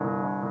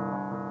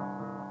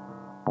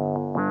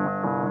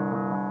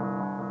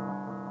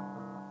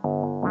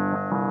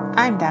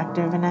I'm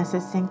Dr. Vanessa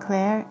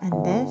Sinclair,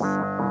 and this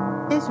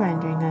is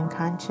Rendering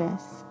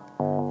Unconscious.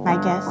 My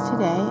guest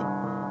today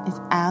is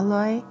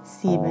Aloy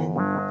Sieben,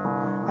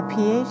 a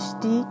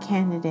PhD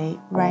candidate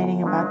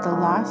writing about the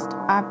lost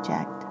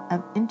object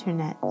of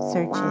internet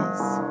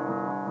searches.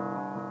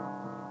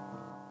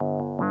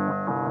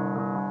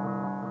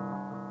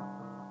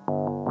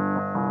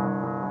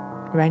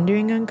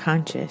 Rendering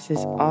Unconscious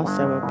is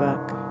also a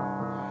book.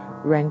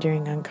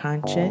 Rendering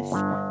Unconscious,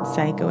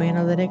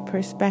 Psychoanalytic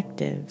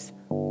Perspectives,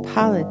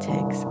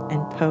 Politics,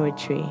 and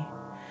Poetry.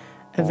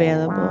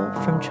 Available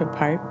from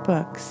Trapart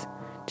Books,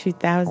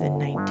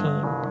 2019.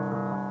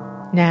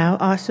 Now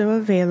also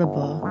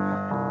available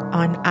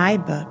on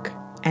iBook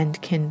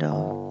and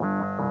Kindle.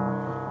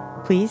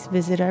 Please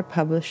visit our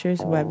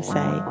publisher's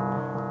website,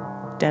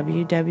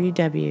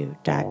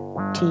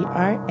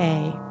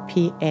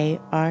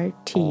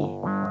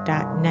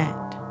 www.trapart.net.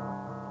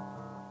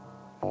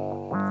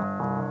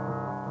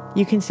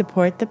 You can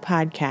support the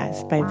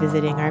podcast by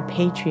visiting our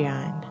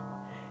Patreon,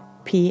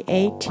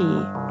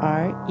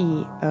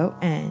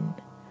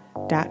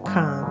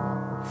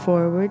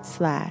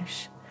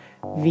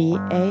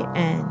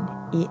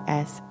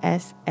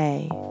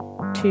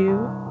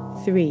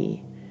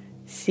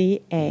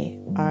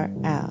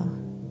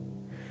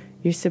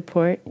 Your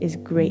support is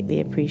greatly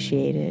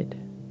appreciated.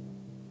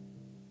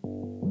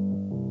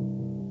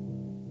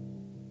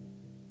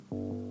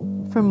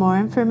 For more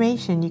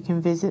information, you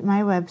can visit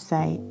my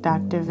website,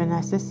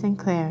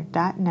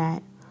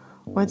 drvanessasinclair.net,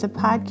 or the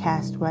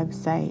podcast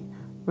website,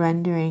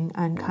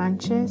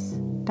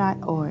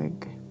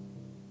 renderingunconscious.org.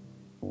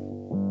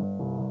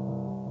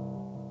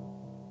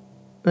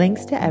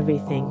 Links to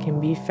everything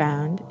can be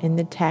found in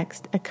the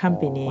text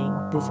accompanying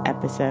this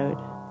episode.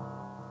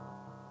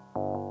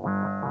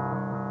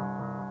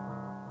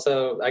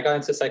 So I got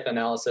into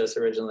psychoanalysis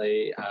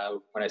originally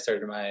when I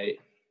started my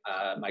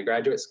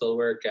graduate school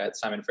work at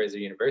Simon Fraser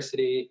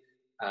University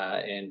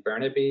in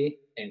Burnaby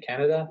in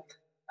Canada.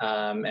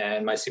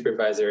 And my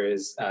supervisor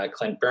is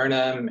Clint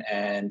Burnham,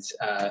 and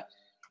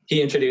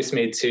he introduced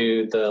me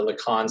to the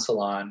Lacan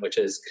Salon, which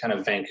is kind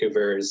of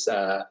Vancouver's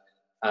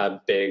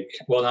big,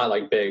 well, not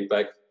like big,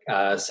 but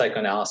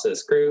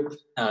psychoanalysis group.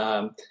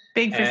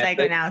 Big for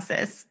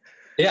psychoanalysis.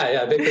 Big for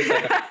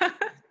psychoanalysis.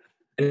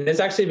 And it's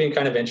actually been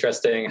kind of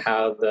interesting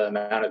how the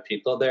amount of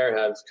people there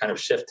have kind of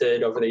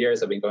shifted over the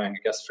years. I've been going, I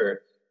guess,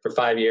 for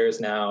 5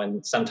 years now,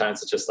 and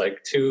sometimes it's just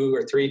like 2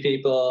 or 3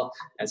 people,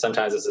 and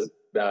sometimes it's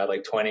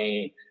like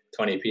 20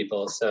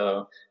 people.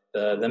 So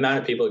the amount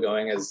of people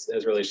going has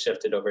really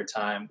shifted over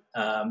time.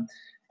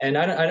 And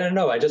I don't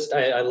know. I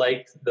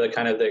liked the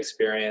kind of the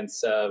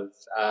experience of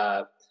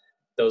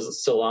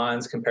those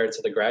salons compared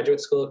to the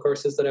graduate school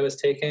courses that I was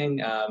taking.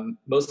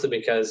 Mostly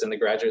because in the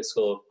graduate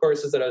school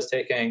courses that I was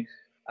taking,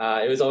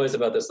 it was always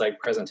about this like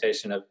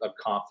presentation of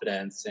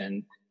confidence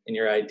in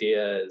your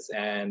ideas.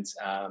 And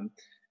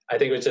I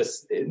think it was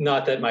just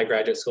not that my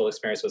graduate school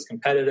experience was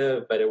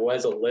competitive, but it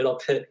was a little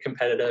bit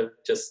competitive,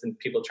 just in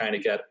people trying to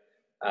get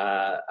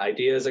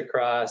ideas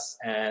across.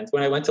 And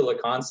when I went to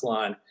Lacan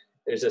Salon,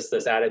 there's just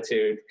this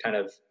attitude kind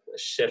of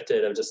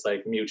shifted of just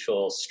like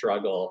mutual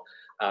struggle,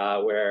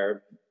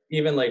 where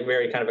even like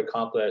very kind of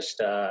accomplished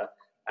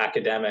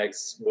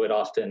academics would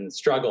often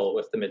struggle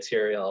with the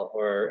material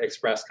or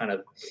express kind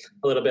of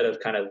a little bit of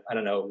kind of, I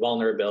don't know,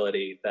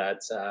 vulnerability that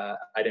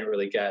I didn't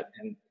really get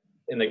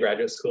in the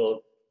graduate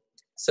school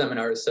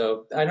seminars.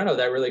 So I don't know,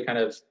 that really kind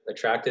of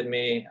attracted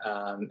me.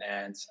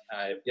 And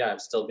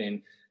I've still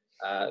been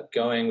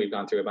going. We've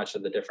gone through a bunch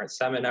of the different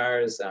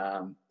seminars.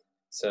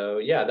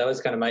 So that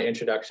was kind of my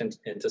introduction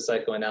into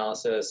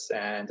psychoanalysis.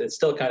 And it's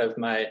still kind of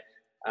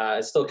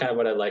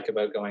what I like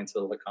about going to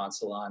the Lacan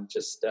Salon,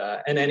 just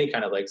and any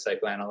kind of like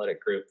psychoanalytic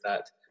group,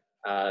 that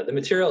the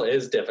material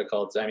is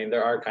difficult. I mean,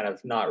 there are kind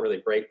of not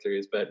really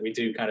breakthroughs, but we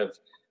do kind of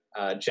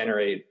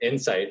generate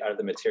insight out of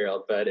the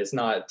material, but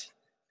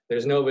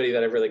there's nobody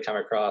that I've really come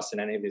across in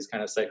any of these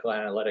kind of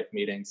psychoanalytic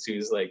meetings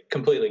who's like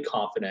completely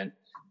confident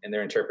in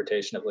their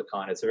interpretation of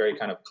Lacan. It's a very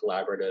kind of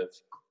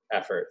collaborative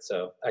effort.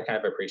 So I kind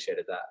of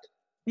appreciated that.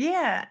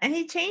 Yeah. And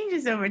he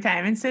changes over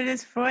time, and so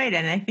does Freud.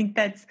 And I think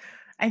that's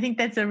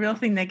a real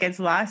thing that gets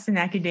lost in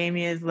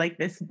academia, is like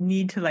this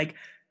need to like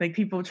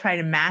people try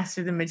to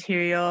master the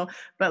material,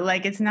 but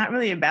like it's not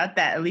really about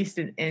that, at least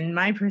in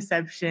my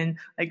perception.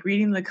 Like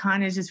reading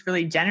Lacan is just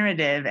really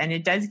generative, and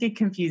it does get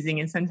confusing,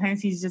 and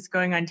sometimes he's just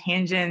going on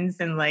tangents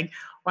and like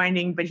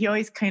winding, but he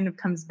always kind of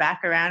comes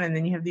back around, and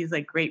then you have these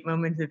like great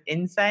moments of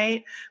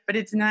insight. But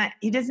he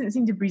doesn't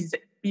seem to be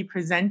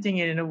presenting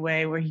it in a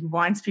way where he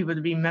wants people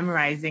to be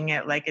memorizing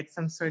it like it's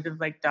some sort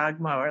of like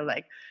dogma or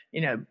like,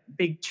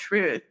 big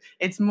truth.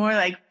 It's more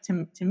like,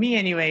 to me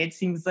anyway, it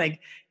seems like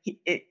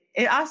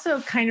it also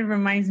kind of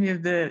reminds me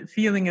of the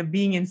feeling of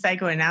being in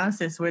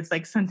psychoanalysis, where it's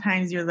like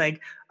sometimes you're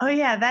like, oh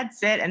yeah,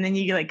 that's it. And then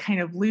you like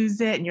kind of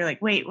lose it and you're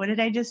like, wait, what did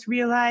I just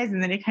realize?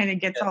 And then it kind of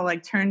gets all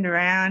like turned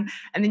around.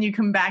 And then you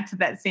come back to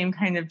that same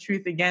kind of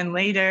truth again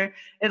later.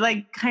 It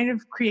like kind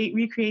of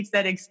recreates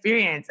that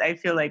experience, I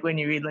feel like, when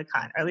you read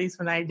Lacan, or at least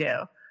when I do.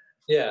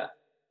 Yeah.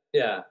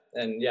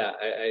 And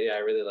I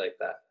really like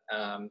that.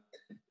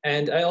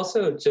 And I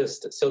also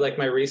so like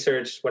my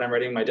research, what I'm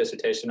writing my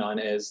dissertation on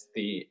is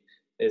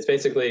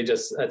basically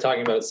just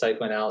talking about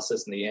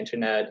psychoanalysis and the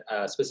internet,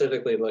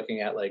 specifically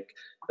looking at like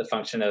the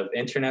function of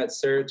internet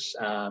search,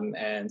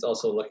 and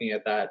also looking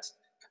at that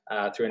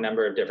through a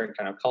number of different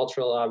kind of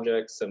cultural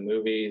objects, some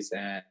movies,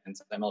 and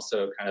I'm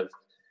also kind of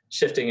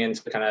shifting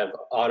into kind of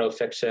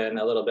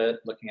autofiction a little bit,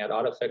 looking at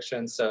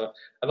autofiction. So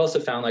I've also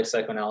found like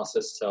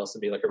psychoanalysis to also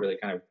be like a really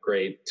kind of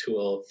great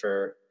tool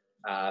for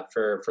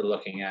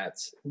looking at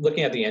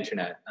the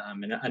internet,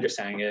 and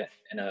understanding it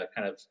in a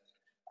kind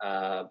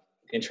of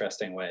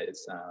interesting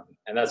ways.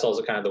 And that's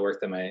also kind of the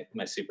work that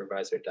my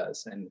supervisor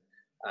does. And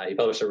he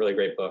published a really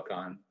great book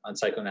on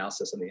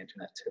psychoanalysis and the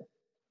internet too.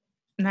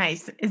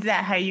 Nice. Is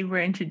that how you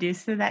were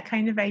introduced to that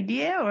kind of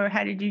idea, or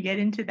how did you get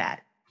into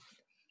that?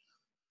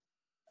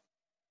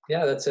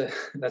 Yeah, that's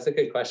a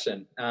good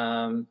question.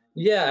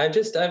 Yeah,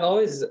 I've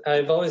always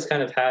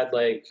kind of had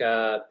like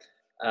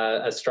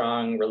a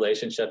strong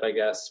relationship, I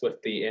guess,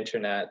 with the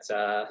internet.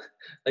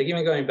 Like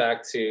even going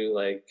back to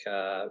like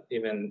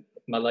even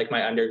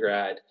my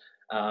undergrad,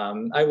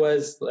 I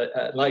was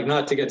like,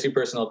 not to get too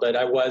personal, but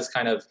I was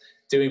kind of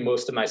doing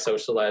most of my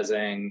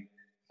socializing.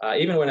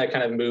 Even when I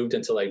kind of moved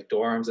into like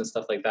dorms and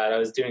stuff like that, I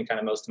was doing kind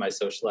of most of my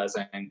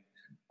socializing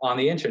on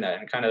the internet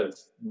and kind of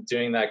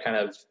doing that kind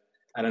of,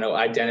 I don't know,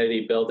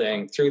 identity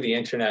building through the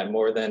internet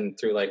more than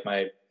through like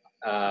my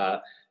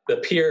the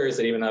peers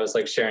that even I was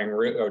like sharing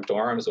or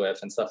dorms with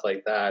and stuff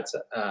like that.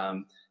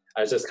 I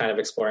was just kind of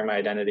exploring my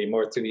identity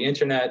more through the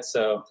internet.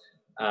 So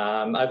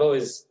I've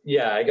always,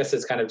 yeah, I guess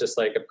it's kind of just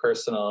like a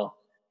personal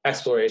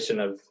exploration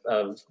of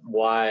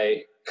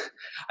why,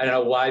 I don't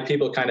know, why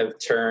people kind of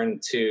turn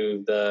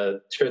to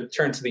the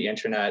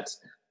internet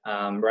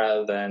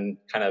rather than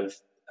kind of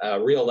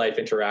real life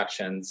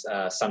interactions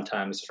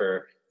sometimes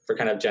for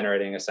kind of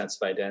generating a sense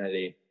of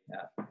identity.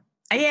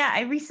 Yeah,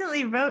 I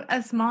recently wrote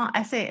a short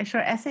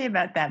essay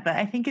about that, but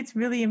I think it's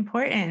really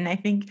important. And I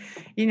think,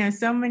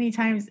 so many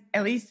times,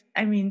 at least,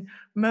 I mean,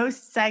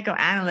 most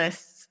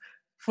psychoanalysts,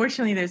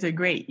 fortunately, there's a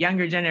great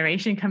younger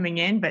generation coming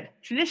in, but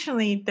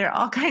traditionally they're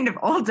all kind of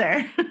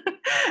older.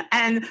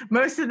 And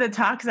most of the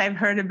talks I've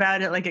heard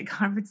about it, like at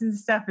conferences and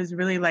stuff, is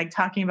really like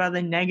talking about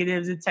the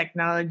negatives of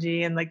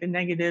technology and like the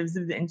negatives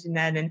of the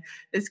internet and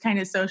this kind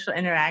of social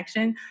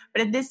interaction.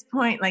 But at this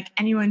point, like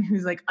anyone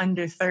who's like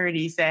under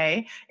 30,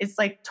 say, it's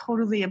like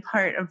totally a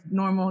part of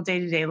normal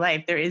day-to-day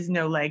life. There is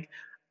no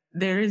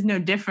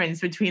difference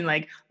between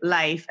like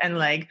life and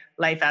like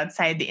life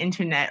outside the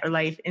internet or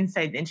life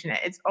inside the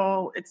internet. It's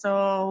all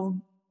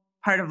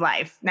part of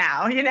life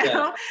now,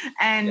 Yeah.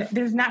 And Yeah.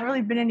 there's not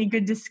really been any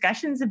good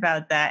discussions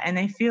about that. And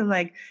I feel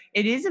like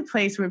it is a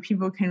place where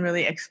people can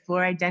really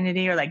explore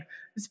identity, or like,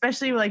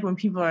 especially like when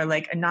people are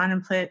like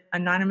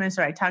anonymous,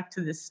 or I talked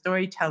to this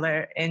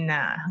storyteller in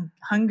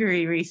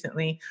Hungary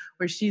recently,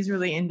 where she's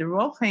really into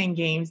role-playing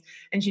games.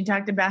 And she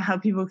talked about how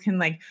people can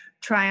like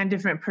try on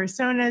different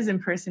personas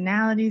and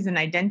personalities and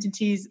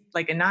identities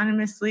like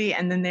anonymously,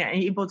 and then they're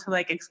able to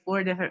like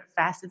explore different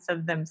facets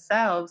of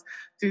themselves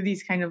through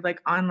these kind of like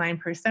online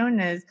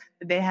personas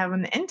that they have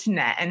on the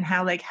internet, and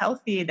how like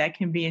healthy that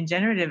can be and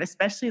generative,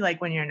 especially like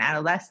when you're in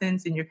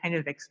adolescence and you're kind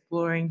of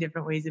exploring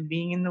different ways of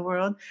being in the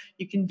world.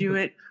 You can do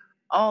it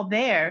all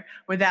there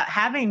without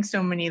having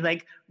so many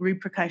like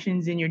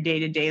repercussions in your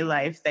day-to-day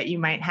life that you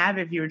might have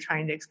if you were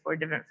trying to explore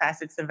different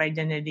facets of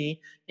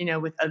identity,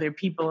 with other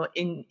people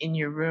in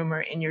your room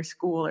or in your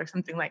school or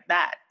something like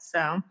that.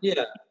 So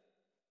yeah,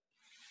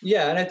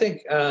 and I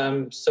think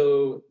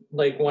so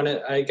like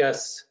I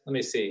guess, let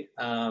me see,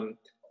 I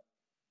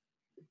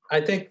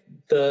think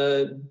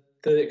the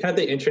kind of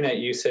the internet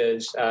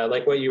usage,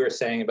 like what you were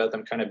saying about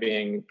them kind of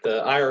being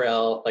the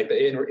IRL, like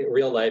the in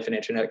real life and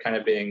internet kind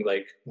of being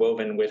like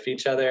woven with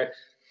each other.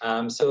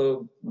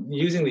 So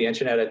using the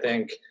internet, I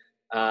think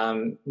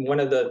one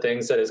of the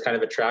things that is kind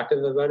of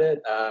attractive about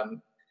it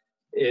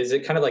is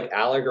it kind of like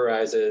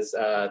allegorizes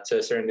to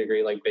a certain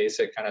degree like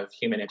basic kind of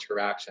human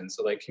interaction.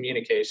 So like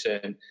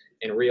communication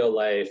in real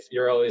life,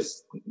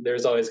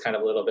 there's always kind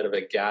of a little bit of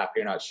a gap.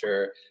 You're not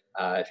sure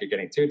if you're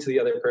getting through to the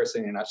other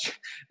person. You're not sure.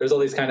 There's all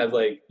these kind of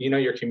like,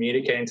 you're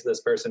communicating to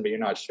this person, but you're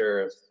not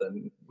sure if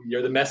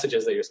the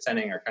messages that you're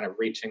sending are kind of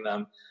reaching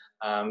them.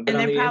 And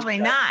they're probably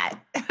not.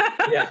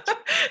 yeah,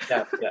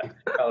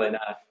 probably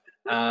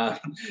not.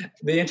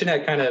 The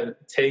internet kind of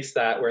takes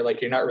that where like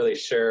you're not really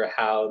sure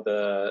how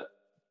the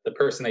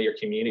person that you're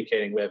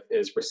communicating with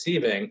is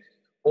receiving,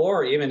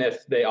 or even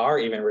if they are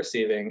even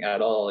receiving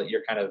at all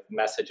your kind of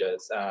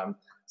messages.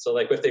 So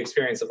like with the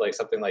experience of like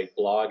something like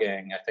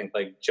blogging, I think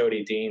like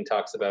Jody Dean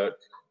talks about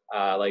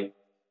like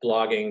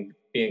blogging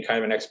being kind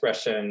of an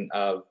expression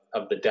of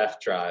the death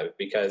drive,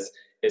 because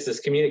it's this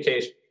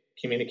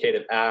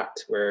communicative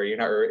act where you're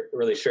not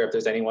really sure if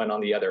there's anyone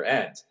on the other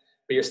end,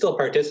 but you're still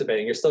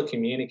participating, you're still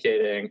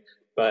communicating,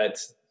 but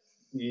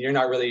you're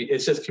not really,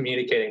 it's just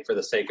communicating for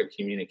the sake of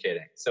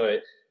communicating. So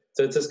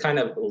it's this kind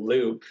of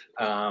loop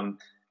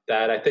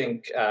that I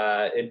think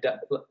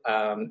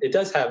it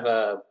does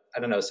have I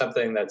don't know,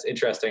 something that's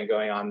interesting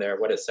going on there,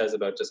 what it says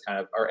about just kind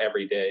of our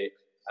everyday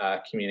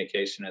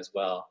communication as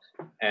well.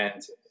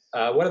 And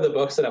one of the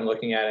books that I'm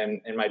looking at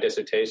in my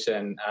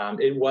dissertation,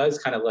 it was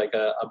kind of like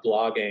a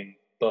blogging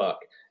book.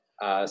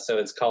 So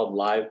it's called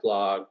Live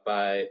Blog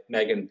by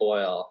Megan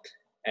Boyle.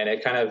 And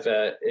it kind of,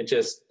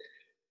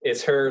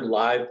 it's her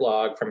live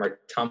blog from her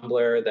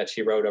Tumblr that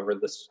she wrote over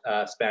the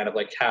span of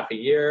like half a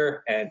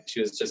year. And she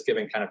was just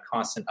giving kind of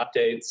constant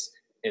updates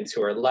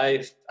into her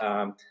life.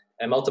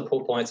 At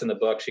multiple points in the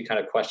book, she kind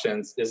of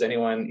questions, is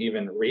anyone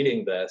even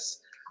reading this?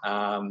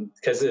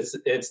 Because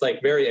it's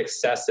like very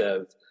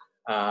excessive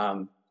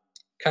kind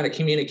of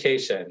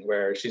communication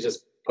where she's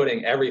just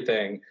putting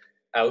everything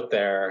out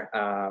there,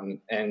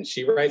 and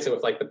she writes it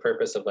with like the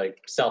purpose of like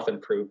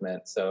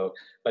self-improvement. So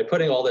by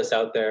putting all this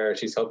out there,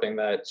 she's hoping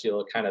that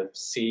she'll kind of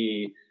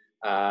see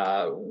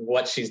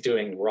what she's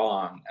doing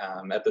wrong.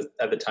 At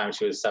the time,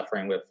 she was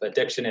suffering with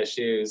addiction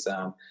issues,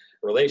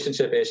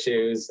 relationship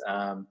issues.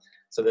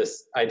 So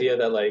this idea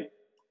that like,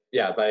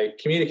 yeah, by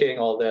communicating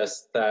all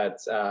this, that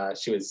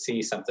she would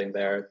see something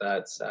there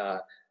that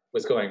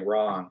was going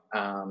wrong.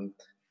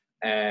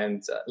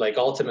 And like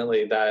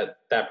ultimately that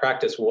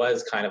practice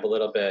was kind of a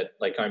little bit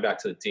like going back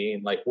to the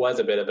dean, like was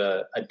a bit of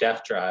a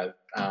death drive,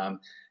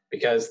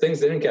 because things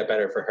didn't get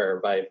better for her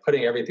by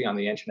putting everything on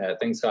the internet.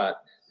 Things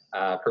got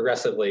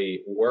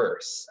progressively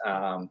worse.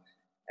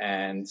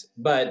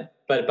 But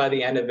by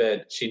the end of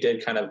it, she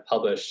did kind of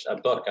publish a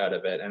book out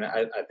of it. And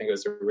I think it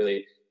was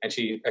and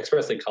she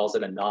expressly calls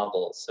it a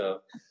novel.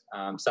 So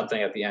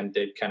something at the end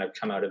did kind of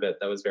come out of it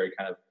that was very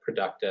kind of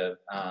productive.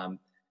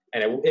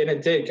 And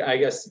it did, I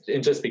guess,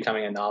 in just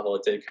becoming a novel,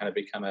 it did kind of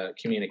become a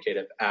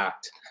communicative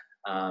act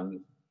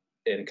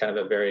in kind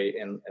of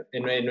in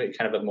kind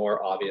of a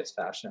more obvious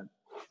fashion.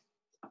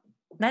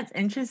 That's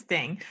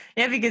interesting.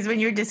 Yeah, because when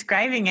you're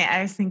describing it,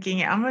 I was thinking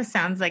it almost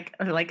sounds like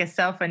a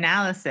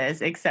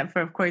self-analysis, except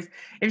for, of course,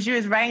 if she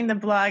was writing the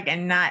blog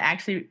and not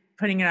actually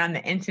putting it on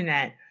the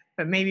internet,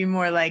 but maybe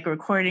more like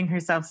recording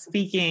herself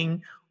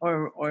speaking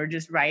or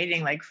just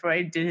writing, like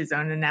Freud did his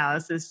own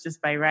analysis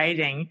just by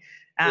writing.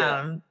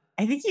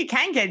 I think you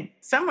can get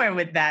somewhere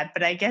with that,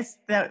 but I guess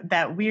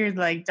that weird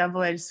like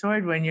double-edged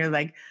sword when you're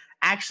like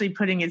actually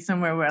putting it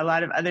somewhere where a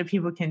lot of other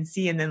people can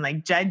see and then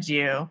like judge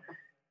you,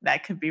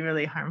 that could be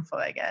really harmful,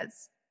 I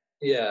guess.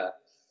 Yeah.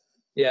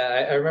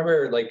 I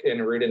remember like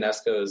in Ruth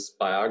Inesco's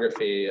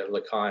biography of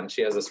Lacan,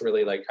 she has this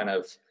really like kind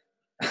of,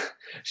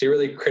 she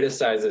really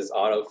criticizes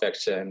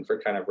autofiction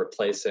for kind of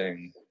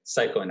replacing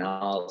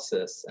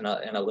psychoanalysis in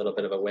a little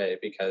bit of a way,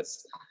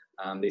 because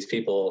these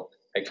people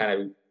had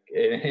kind of,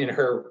 in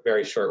her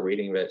very short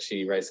reading of it,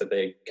 she writes that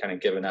they kind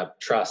of given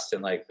up trust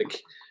in like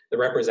the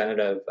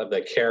representative of the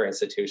care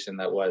institution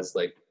that was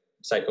like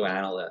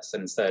psychoanalysts,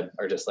 and instead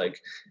are just like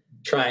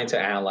trying to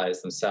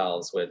analyze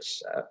themselves,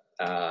 which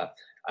I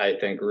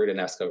think Ruth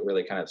Inesco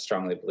really kind of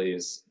strongly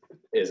believes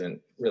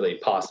isn't really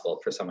possible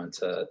for someone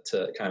to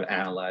kind of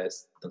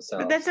analyze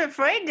themselves. But that's what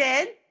Freud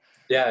did.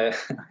 Yeah.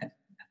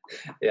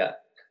 Yeah.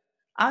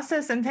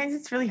 Also, sometimes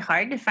it's really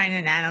hard to find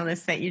an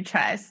analyst that you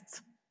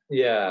trust.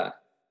 Yeah.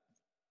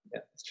 Yeah,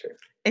 that's true.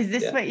 Is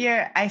this what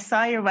I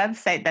saw your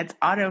website that's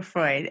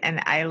AutoFreud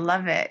and I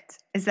love it.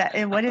 Is that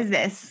it? What is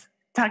this?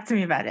 Talk to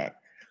me about it.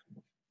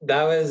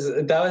 That was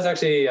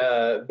actually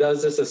that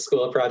was just a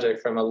school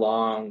project from a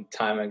long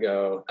time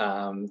ago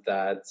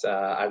that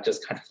I've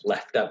just kind of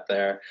left up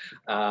there.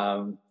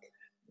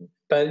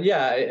 But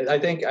yeah, I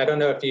think, I don't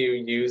know if you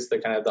use the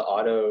kind of the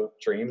auto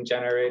dream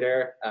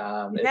generator.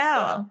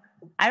 No.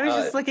 I was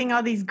just looking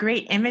all these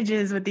great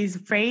images with these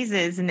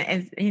phrases, and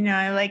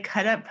I like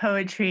cut up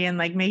poetry and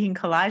like making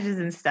collages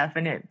and stuff.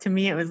 And to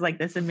me, it was like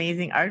this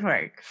amazing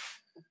artwork.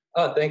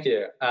 Oh, thank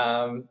you.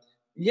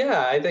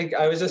 Yeah, I think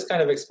I was just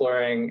kind of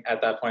exploring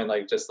at that point,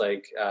 like just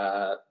like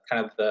kind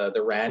of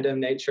the random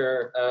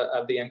nature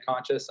of the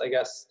unconscious, I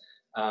guess.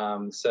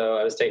 So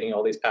I was taking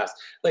all these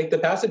the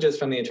passages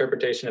from the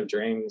interpretation of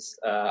dreams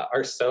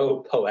are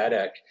so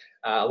poetic.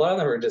 A lot of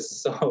them are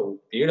just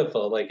so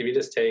beautiful. Like if you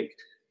just take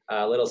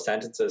little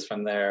sentences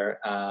from there,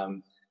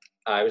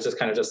 I was just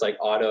kind of just like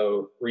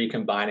auto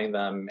recombining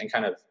them and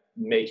kind of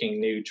making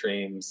new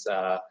dreams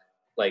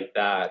like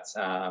that.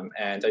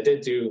 And I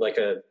did do like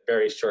a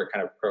very short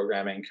kind of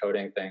programming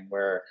coding thing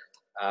where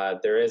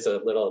there is a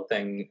little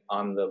thing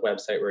on the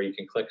website where you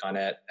can click on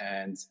it,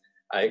 and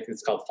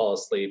it's called Fall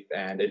Asleep,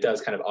 and it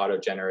does kind of auto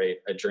generate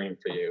a dream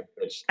for you.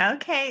 Which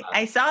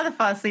I saw the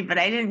Fall Asleep, but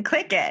I didn't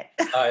click it.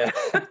 Oh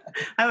yeah.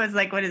 I was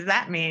like, what does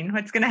that mean?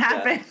 What's going to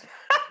happen? Yeah.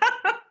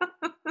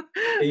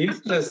 It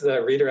used to just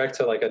redirect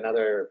to like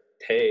another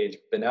page,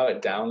 but now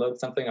it downloads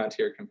something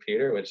onto your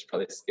computer, which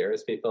probably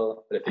scares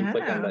people. But if you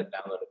click on that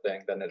download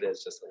thing, then it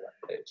is just a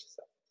web page.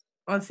 So.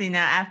 Well, see,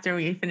 now after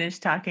we finish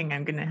talking,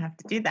 I'm going to have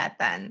to do that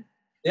then.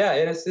 Yeah,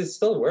 it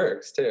still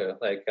works too.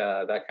 Like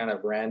that kind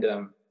of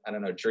random, I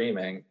don't know,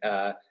 dreaming.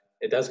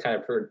 It does kind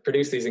of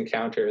produce these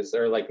encounters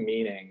or like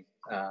meaning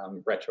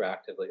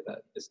retroactively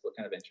that is still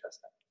kind of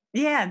interesting.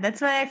 Yeah,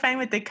 that's what I find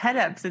with the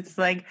cut-ups. It's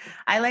like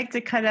I like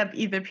to cut up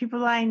either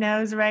people I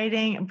know's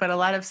writing, but a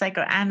lot of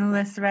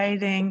psychoanalysts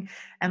writing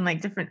and like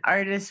different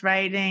artists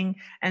writing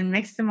and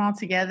mix them all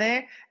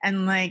together.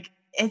 And like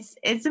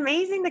it's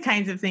amazing the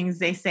kinds of things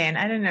they say. And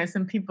I don't know,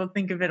 some people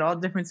think of it all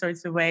different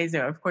sorts of ways,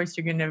 or of course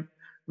you're going to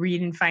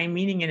read and find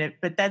meaning in it,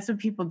 but that's what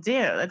people do.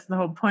 That's the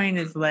whole point,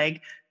 is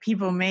like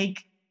people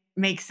make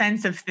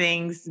sense of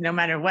things no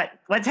matter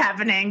what's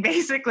happening,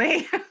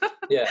 basically.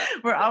 Yeah.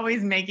 We're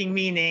always making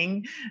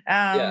meaning.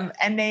 Yeah.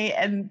 And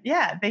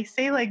they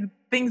say like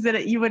things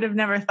that you would have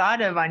never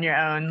thought of on your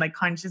own, like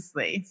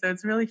consciously. So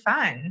it's really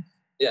fun.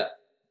 Yeah.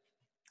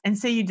 And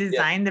so you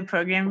designed the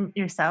program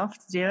yourself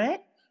to do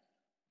it?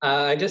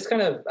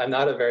 I'm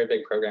not a very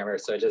big programmer,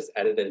 so I just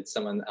edited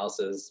someone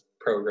else's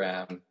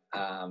program,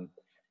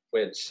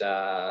 which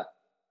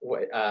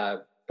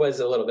was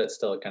a little bit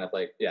still kind of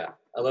like,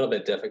 a little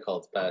bit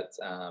difficult, but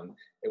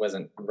it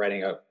wasn't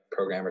writing a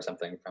program or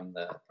something from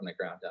the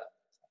ground up.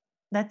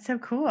 That's so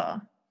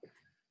cool.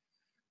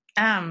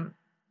 And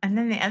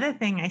then the other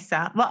thing I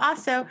saw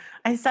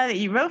that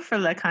you wrote for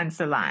Le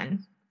Consolant.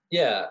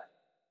 Yeah.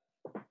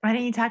 Why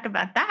don't you talk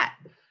about that?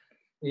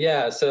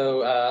 Yeah,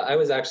 so I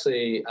was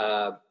actually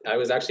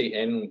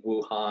in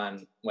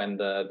Wuhan when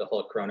the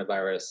whole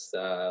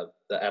coronavirus,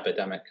 the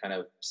epidemic kind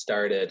of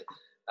started,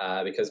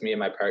 because me and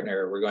my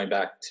partner were going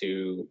back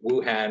to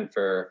Wuhan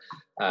for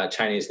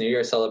Chinese New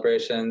Year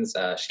celebrations.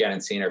 She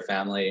hadn't seen her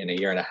family in a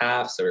year and a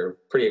half, so we were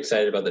pretty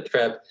excited about the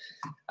trip,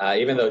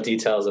 even though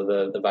details of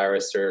the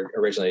virus were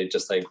originally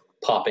just like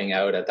popping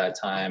out at that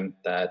time,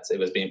 that it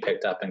was being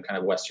picked up in kind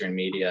of Western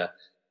media.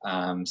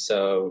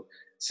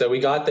 So we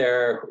got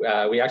there.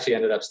 We actually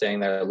ended up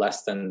staying there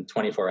less than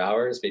 24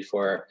 hours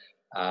before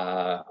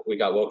we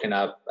got woken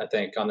up. I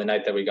think on the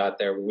night that we got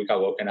there, we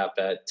got woken up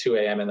at 2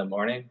 a.m. in the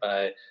morning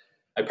by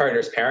my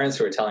partner's parents,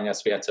 who were telling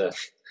us we had to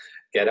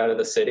get out of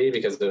the city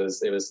because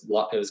it was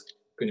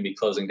going to be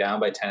closing down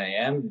by 10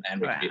 a.m. and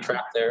we could be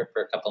trapped there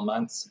for a couple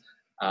months,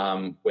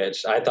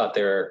 which I thought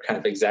they were kind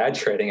of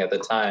exaggerating at the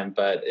time,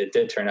 but it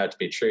did turn out to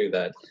be true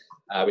that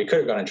we could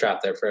have gone and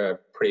trapped there for a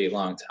pretty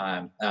long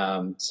time.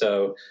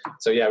 So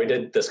we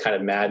did this kind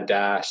of mad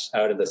dash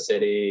out of the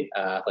city,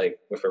 like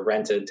with a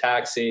rented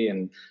taxi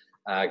and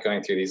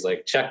going through these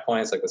like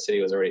checkpoints, like the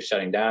city was already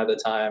shutting down at the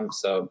time.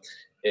 So,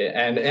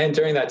 and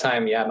during that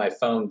time, my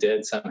phone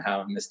did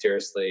somehow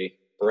mysteriously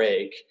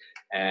break.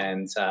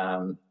 And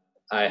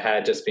I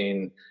had just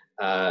been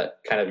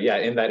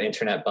in that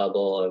internet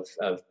bubble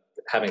of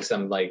having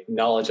some like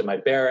knowledge of my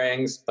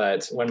bearings.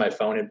 But when my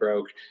phone had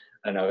broke,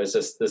 I don't know, it was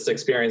just this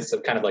experience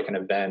of kind of like an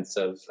event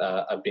of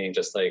being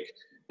just like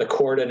the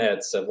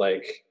coordinates of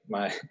like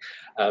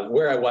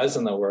where I was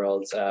in the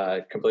world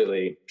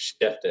completely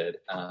shifted.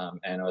 And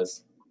it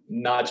was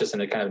not just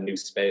in a kind of new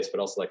space, but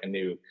also like a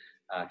new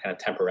kind of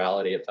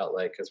temporality, it felt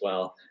like as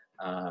well.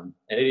 And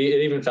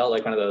it even felt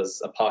like one of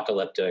those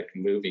apocalyptic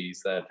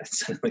movies that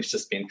suddenly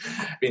just been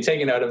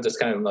taken out of just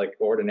kind of like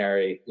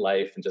ordinary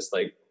life and just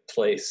like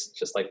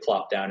just like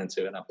plopped down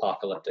into an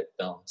apocalyptic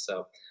film.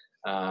 So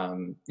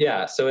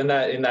so in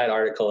that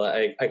article,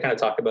 I kind of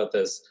talk about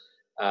this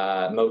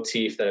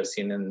motif that I've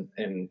seen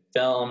in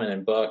film and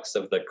in books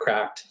of the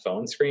cracked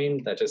phone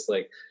screen that just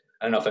like,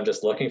 I don't know if I'm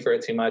just looking for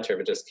it too much or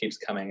if it just keeps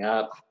coming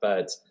up,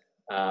 but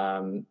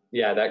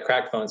that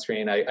cracked phone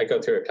screen, I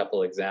go through a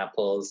couple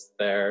examples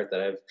there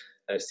that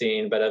I've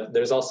seen, but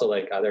there's also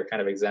like other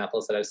kind of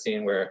examples that I've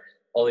seen where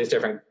all these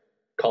different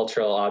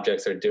cultural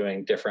objects are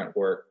doing different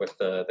work with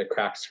the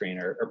cracked screen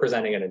or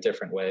presenting it in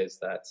different ways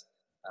that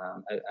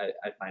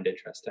I find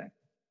interesting.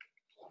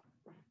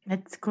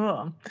 That's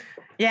cool.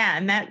 Yeah,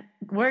 and that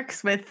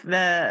works with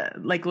the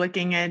like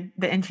looking at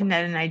the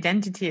internet and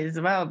identity as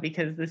well,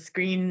 because the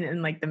screen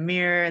and like the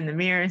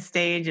mirror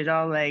stage, it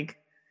all like,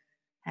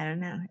 I don't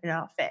know, it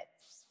all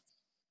fits.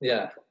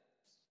 Yeah.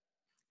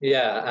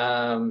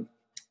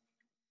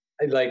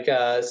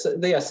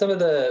 Some of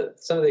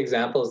the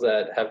examples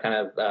that have kind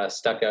of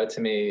stuck out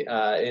to me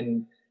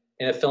in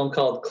a film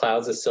called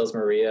Clouds of Sils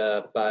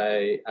Maria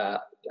by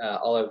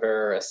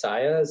Oliver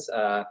Assayas.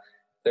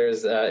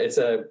 It's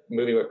a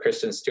movie with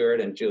Kristen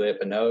Stewart and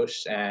Juliette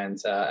Binoche, and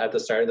at the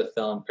start of the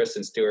film,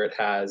 Kristen Stewart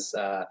has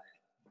a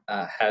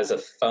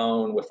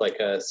phone with like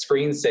a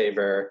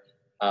screensaver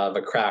of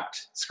a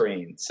cracked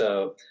screen.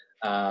 So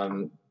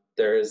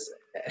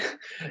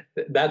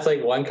that's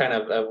like one kind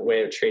of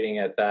way of treating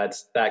it.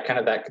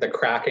 The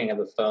cracking of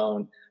the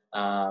phone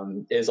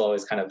is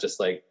always kind of just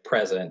like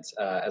present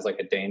as like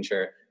a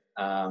danger.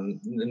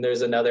 And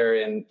there's another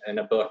in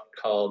a book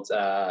called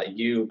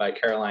You by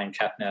Caroline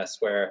Kepnes,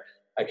 where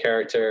a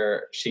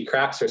character, she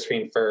cracks her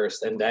screen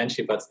first and then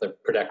she puts the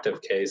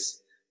protective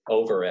case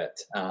over it.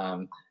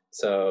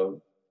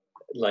 So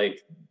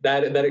like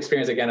that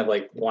experience again of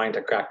like wanting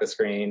to crack the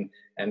screen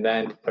and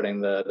then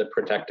putting the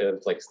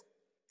protective like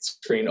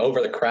screen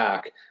over the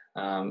crack.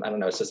 I don't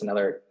know, it's just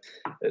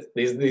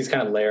these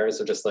kind of layers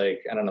of just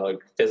like, I don't know,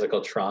 like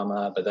physical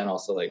trauma, but then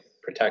also like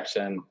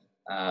protection.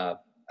 I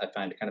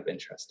find it kind of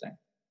interesting.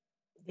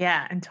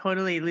 Yeah, and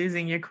totally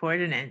losing your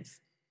coordinates.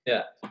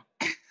 Yeah.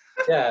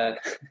 Yeah,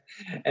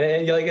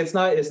 and like it's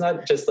not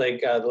just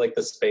like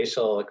the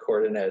spatial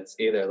coordinates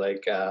either,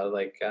 like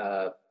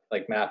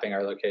mapping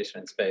our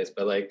location in space,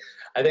 but like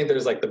I think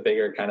there's like the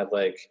bigger kind of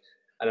like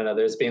I don't know,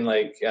 there's been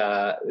like,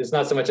 it's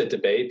not so much a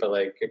debate, but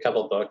like a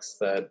couple books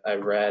that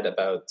I've read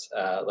about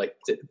like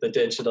the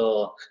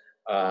digital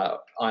on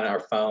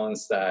our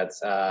phones that,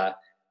 I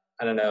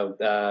don't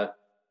know,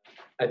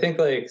 I think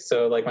like,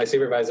 so like my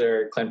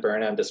supervisor, Clint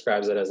Burnham,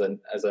 describes it as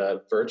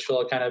a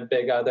virtual kind of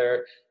big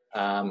other,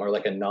 or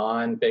like a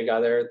non-big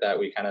other that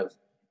we kind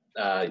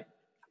of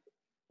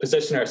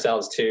position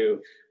ourselves to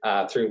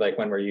through like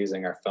when we're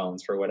using our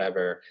phones for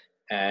whatever.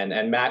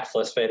 And Matt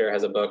Flisfader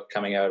has a book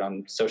coming out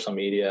on social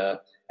media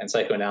and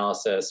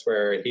psychoanalysis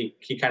where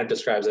he kind of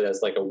describes it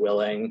as like a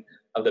willing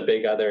of the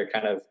big other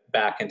kind of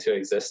back into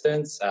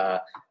existence,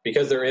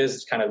 because there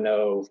is kind of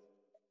no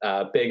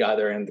big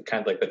other in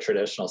kind of like the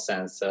traditional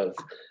sense of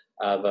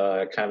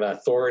a kind of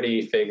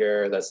authority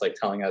figure that's like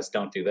telling us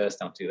don't do this,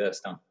 don't do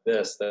this, don't do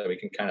this, that we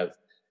can kind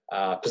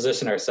of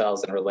position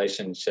ourselves in a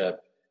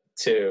relationship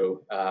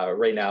to.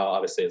 Right now,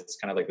 obviously, it's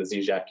kind of like the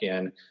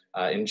Zizekian,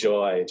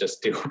 enjoy,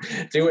 just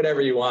do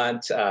whatever you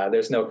want.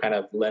 There's no kind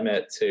of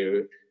limit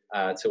to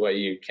what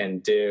you can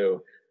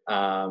do.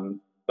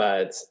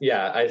 But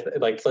yeah, I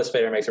like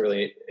Flisfader makes a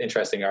really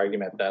interesting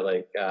argument that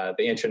like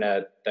the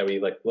internet that we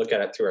like look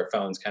at it through our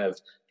phones kind of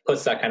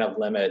puts that kind of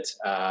limit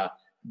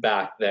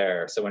back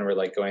there. So when we're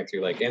like going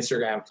through like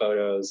Instagram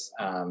photos,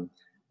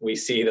 we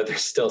see that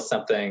there's still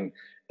something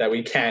that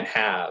we can't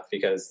have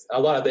because a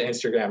lot of the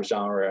Instagram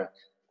genre,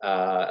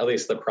 at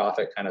least the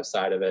profit kind of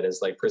side of it, is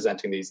like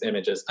presenting these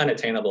images,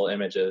 unattainable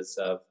images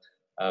of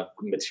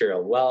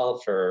material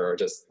wealth or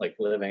just like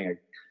living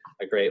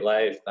a great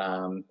life.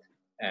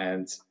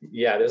 And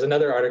yeah, there's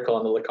another article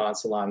on the Lacan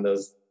Salon.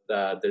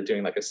 They're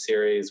doing like a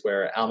series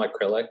where Alma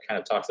Krillick kind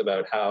of talks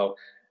about how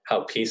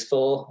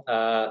peaceful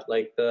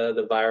like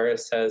the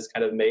virus has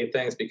kind of made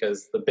things,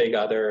 because the big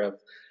other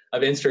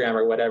of Instagram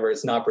or whatever,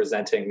 it's not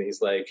presenting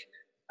these like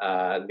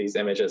these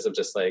images of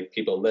just like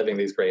people living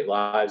these great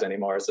lives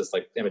anymore. It's just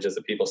like images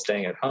of people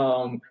staying at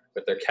home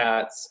with their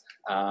cats.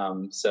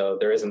 So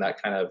there isn't that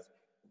kind of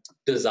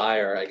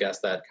desire, I guess,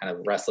 that kind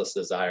of restless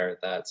desire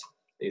that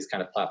these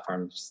kind of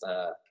platforms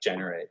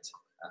generate,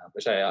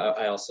 which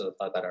I also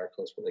thought that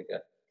article was really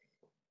good.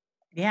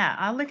 Yeah,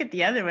 I'll look at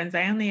the other ones.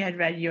 I only had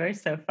read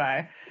yours so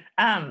far.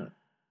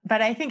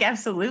 But I think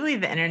absolutely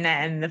the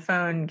internet and the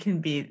phone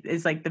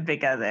is like the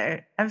big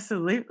other.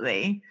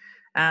 Absolutely.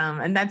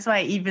 And that's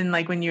why even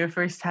like when you were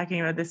first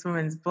talking about this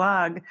woman's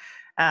blog,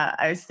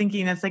 I was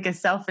thinking that's like a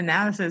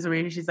self-analysis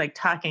where she's like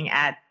talking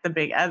at the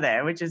big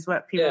other, which is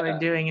what people are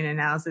doing in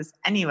analysis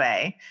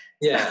anyway.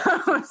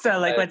 Yeah. So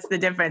like, what's the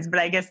difference? But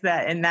I guess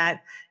that in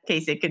that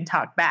case, it could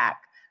talk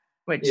back,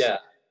 which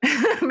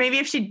maybe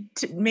if she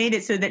made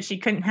it so that she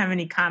couldn't have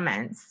any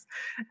comments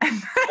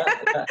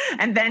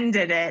and then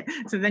did it,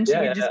 so then she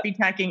would just be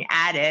talking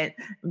at it,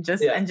 and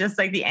just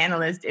like the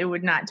analyst, it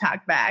would not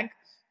talk back.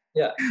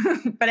 Yeah.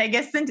 But I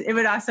guess then it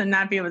would also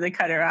not be able to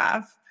cut her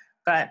off.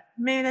 But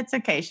maybe that's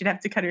okay. She'd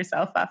have to cut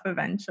herself off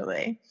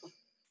eventually.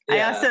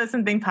 Yeah. I also,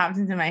 something popped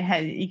into my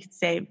head. You could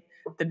say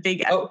the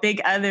big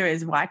other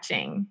is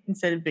watching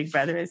instead of big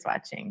brother is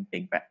watching.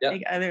 Big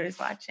other is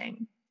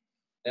watching.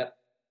 Yeah.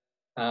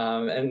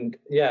 And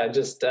yeah,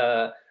 just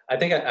I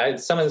think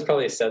someone's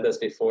probably said this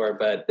before,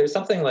 but there's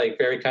something like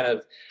very kind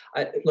of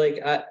I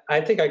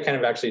think I kind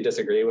of actually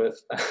disagree with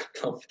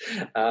both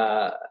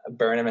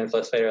Burnham and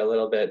Flisfader a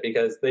little bit,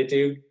 because they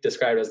do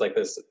describe it as like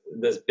this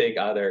big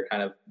other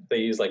kind of, they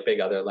use like big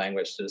other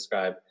language to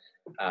describe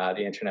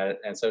the internet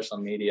and social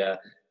media.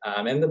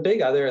 And the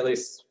big other, at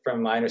least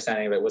from my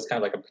understanding of it, was kind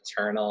of like a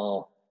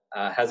paternal,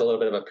 has a little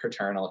bit of a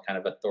paternal kind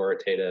of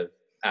authoritative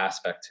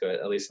aspect to it,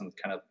 at least in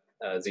kind of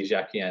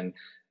Zizekian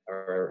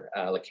or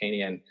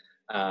Lacanian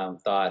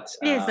thought.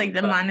 It's like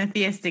the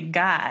monotheistic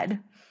God.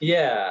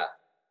 Yeah.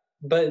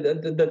 But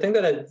the thing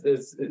that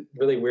is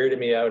really weirded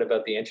me out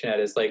about the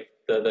internet is like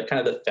the kind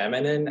of the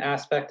feminine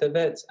aspect of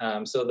it.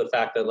 So the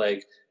fact that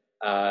like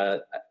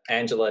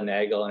Angela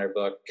Nagel in her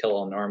book Kill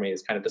All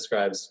Normies kind of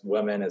describes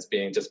women as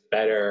being just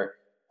better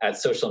at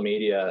social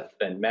media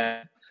than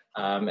men.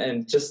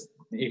 And just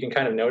you can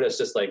kind of notice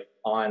just like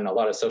on a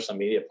lot of social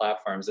media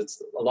platforms, a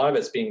lot of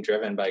it's being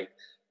driven by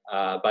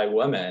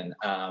women.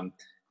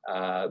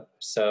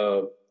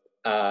 So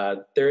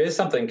there is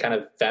something kind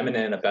of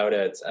feminine about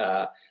it.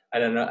 I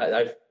don't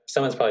know.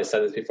 Someone's probably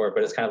said this before,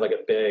 but it's kind of like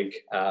a big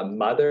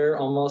mother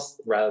almost,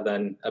 rather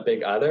than a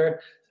big other,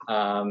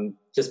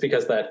 just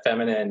because that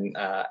feminine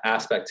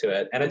aspect to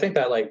it. And I think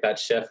that like that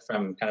shift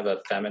from kind of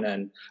a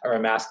feminine or a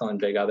masculine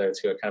big other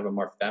to a kind of a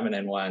more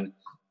feminine one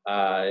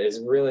is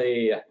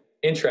really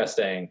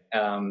interesting.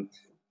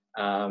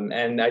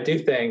 And I do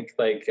think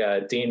like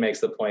Dean makes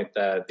the point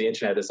that the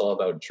internet is all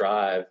about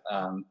drive.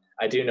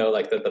 I do know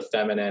like that the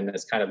feminine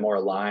is kind of more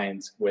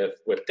aligned with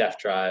Def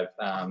Drive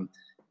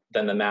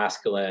than the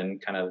masculine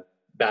kind of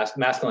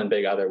masculine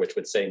big other, which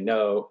would say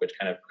no, which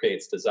kind of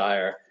creates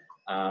desire.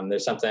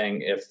 There's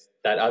something, if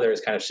that other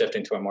is kind of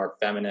shifting to a more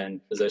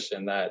feminine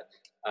position, that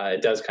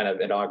it does kind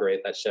of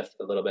inaugurate that shift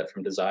a little bit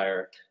from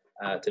desire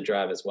to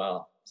drive as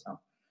well. So.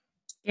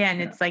 Yeah,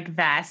 and it's like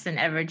vast and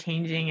ever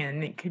changing,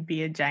 and it could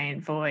be a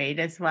giant void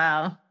as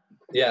well.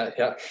 Yeah.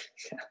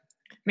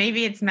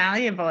 maybe it's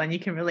malleable and you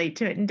can relate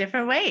to it in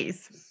different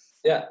ways.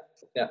 Yeah,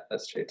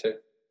 that's true too.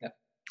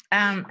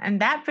 And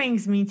that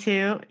brings me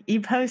to, you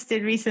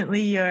posted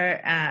recently your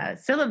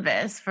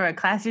syllabus for a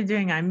class you're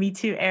doing on Me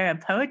Too era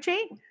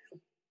poetry.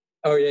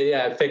 Oh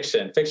yeah,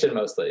 fiction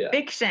mostly. Yeah,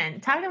 fiction.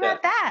 Talk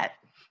about that.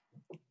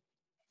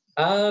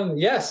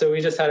 So we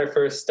just had our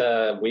first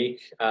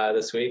week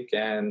this week,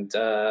 and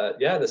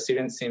the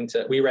students seemed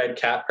to. We read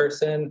Cat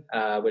Person,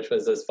 which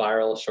was this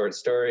viral short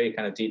story,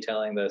 kind of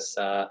detailing this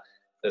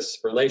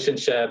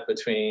relationship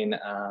between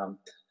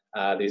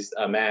these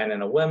a man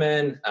and a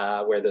woman,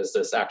 where there's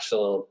this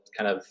actual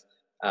kind of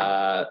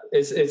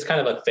it's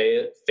kind of a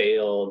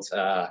failed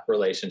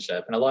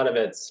relationship, and a lot of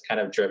it's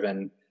kind of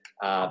driven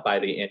by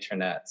the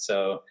internet.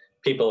 So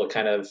people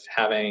kind of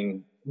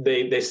having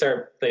they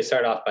start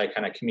off by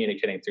kind of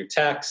communicating through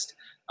text.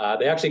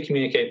 They actually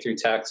communicate through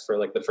text for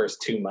like the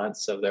first 2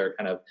 months of their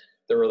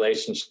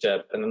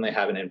relationship, and then they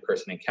have an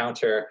in-person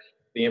encounter.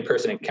 The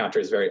in-person encounter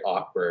is very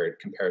awkward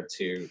compared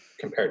to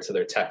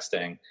their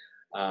texting.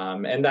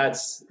 And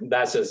that's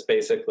just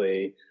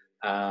basically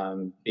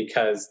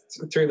because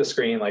through the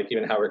screen, like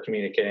even how we're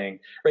communicating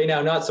right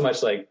now, not so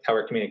much like how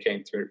we're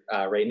communicating through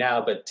right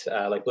now, but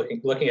like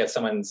looking at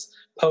someone's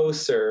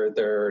posts or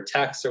their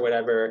texts or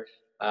whatever,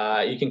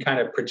 you can kind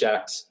of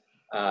project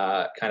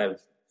kind of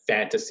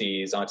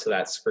fantasies onto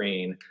that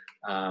screen,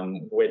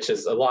 which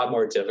is a lot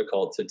more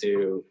difficult to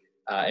do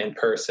in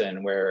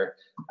person, where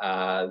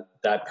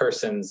that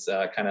person's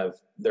kind of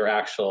their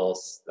actual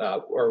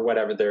or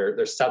whatever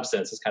their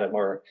substance is kind of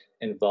more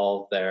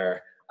involved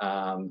there.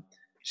 The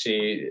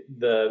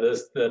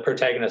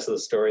protagonist of the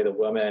story, the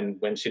woman,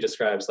 when she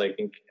describes like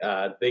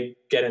they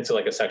get into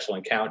like a sexual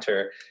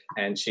encounter,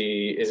 and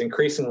she is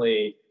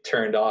increasingly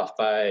turned off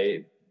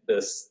by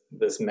this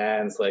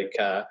man's like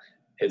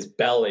his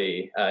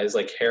belly, his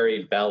like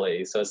hairy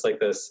belly. So it's like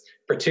this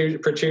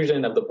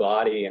protrusion of the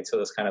body into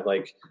this kind of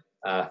like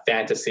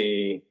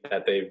fantasy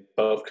that they've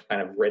both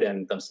kind of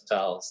written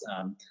themselves.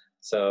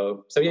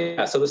 So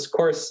this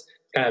course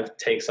kind of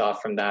takes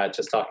off from that,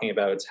 just talking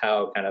about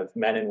how kind of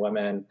men and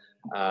women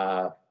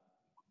are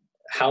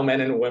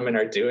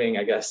doing,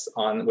 I guess,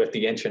 with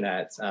the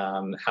internet,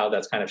 how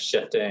that's kind of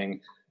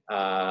shifting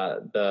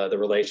the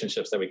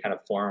relationships that we kind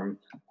of form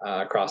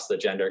across the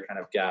gender kind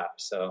of gap.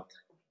 So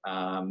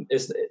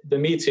the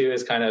Me Too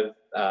is kind of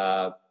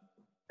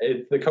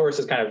the course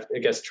is kind of, I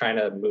guess, trying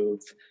to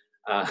move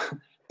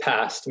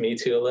past Me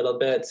Too a little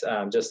bit,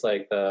 just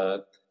like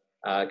the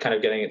kind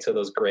of getting into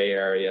those gray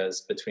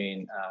areas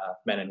between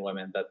men and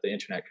women that the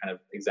internet kind of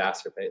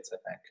exacerbates, I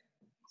think.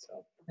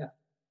 So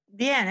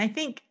yeah, and I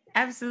think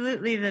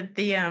absolutely that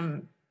the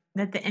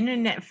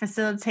internet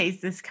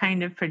facilitates this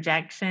kind of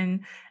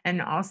projection,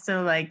 and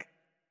also like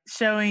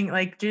showing,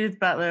 like Judith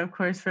Butler, of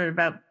course, wrote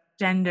about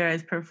gender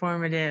as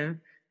performative. I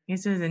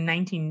guess it was in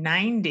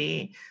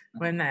 1990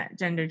 when that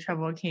Gender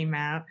Trouble came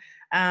out.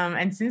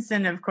 And since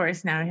then, of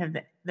course, now we have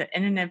the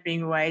internet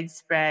being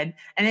widespread,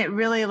 and it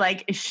really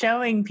like is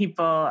showing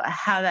people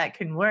how that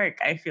can work.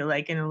 I feel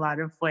like in a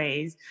lot of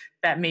ways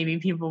that maybe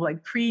people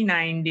like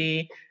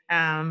pre-90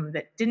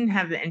 that didn't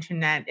have the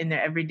internet in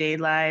their everyday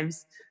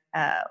lives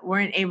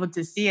weren't able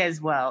to see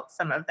as well,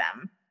 some of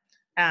them.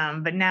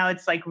 But now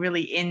it's like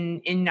really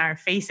in our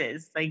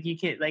faces. Like you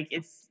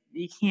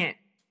can't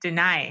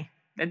deny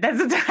that that's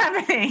what's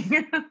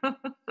happening.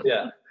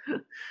 Yeah.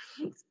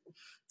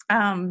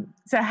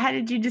 So how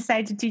did you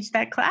decide to teach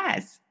that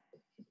class?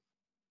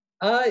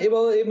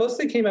 It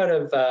mostly came out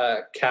of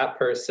Cat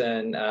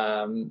Person,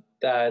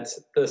 that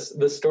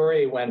the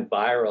story went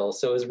viral.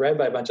 So it was read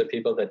by a bunch of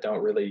people that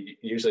don't really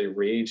usually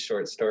read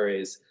short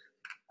stories.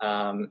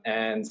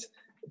 And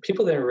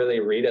people didn't really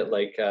read it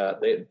like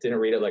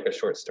a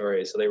short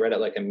story. So they read it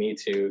like a Me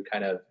Too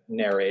kind of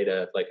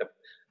narrative, like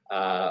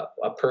a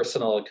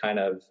personal kind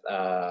of,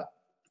 I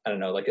don't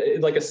know, like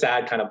a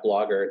sad kind of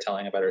blogger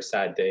telling about her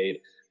sad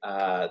date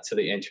to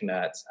the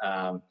internet.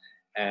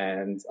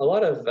 And a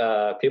lot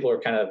of people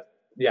are kind of,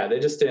 they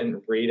just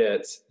didn't read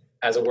it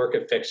as a work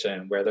of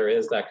fiction, where there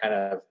is that kind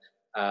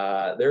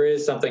of, there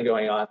is something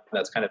going on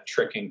that's kind of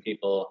tricking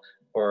people,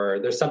 or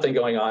there's something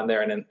going on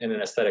there in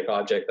an aesthetic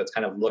object that's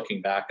kind of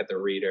looking back at the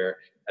reader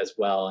as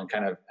well and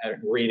kind of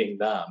reading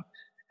them.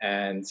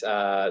 And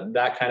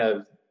that kind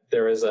of,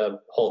 there is a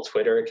whole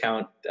Twitter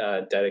account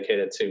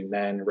dedicated to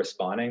men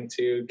responding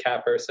to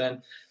Cat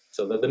Person.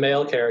 So the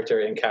male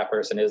character in Cat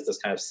Person is this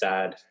kind of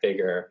sad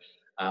figure.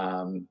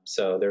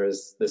 So there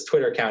is this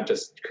Twitter account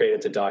just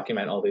created to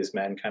document all these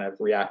men kind of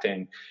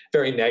reacting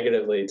very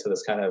negatively to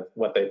this kind of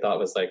what they thought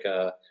was like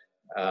a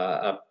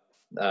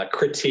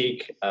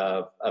critique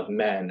of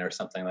men or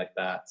something like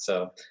that.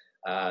 So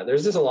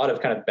there's just a lot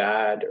of kind of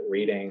bad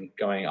reading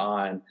going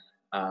on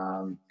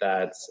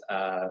that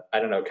I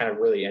don't know, kind of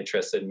really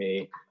interested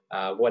me.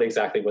 What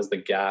exactly was the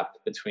gap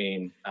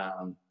between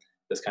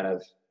this kind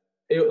of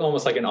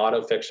almost like an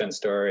auto fiction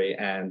story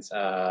and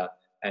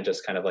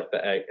just kind of like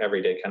the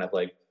everyday kind of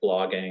like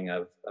blogging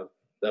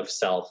of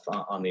self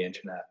on the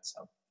internet.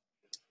 So,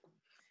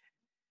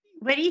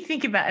 what do you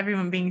think about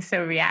everyone being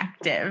so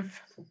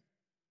reactive?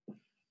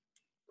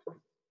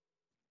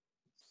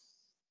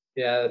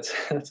 Yeah,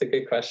 that's a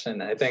good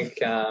question. I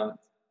think I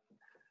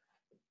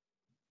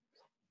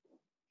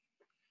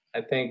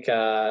think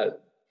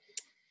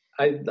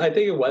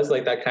it was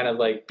like that kind of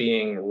like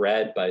being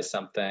read by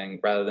something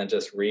rather than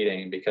just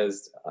reading,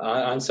 because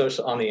on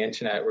the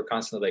internet we're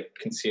constantly like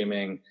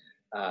consuming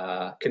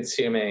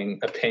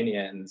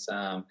opinions.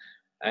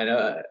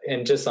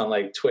 And just on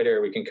like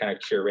Twitter we can kind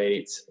of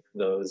curate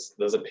those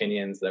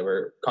opinions that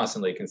we're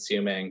constantly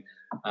consuming.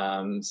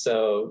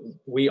 So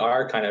we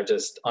are kind of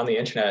just on the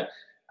internet.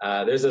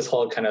 There's this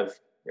whole kind of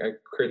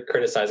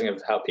criticizing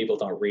of how people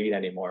don't read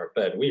anymore,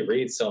 but we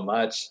read so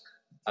much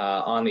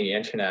on the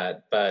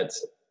internet. But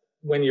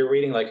when you're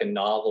reading like a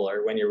novel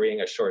or when you're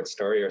reading a short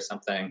story or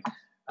something,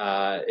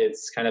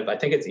 it's kind of, I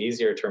think it's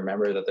easier to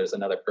remember that there's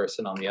another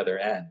person on the other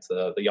end,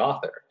 the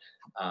author,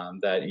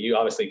 that you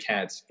obviously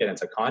can't get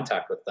into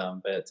contact with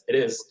them. But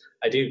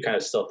I do kind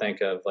of still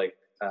think of like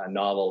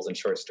novels and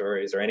short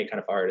stories or any kind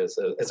of art as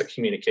a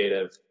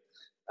communicative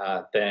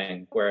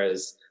thing.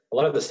 Whereas a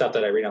lot of the stuff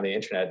that I read on the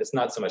internet, it's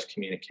not so much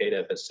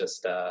communicative. It's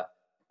just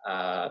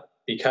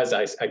because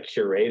I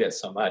curate it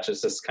so much,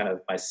 it's just kind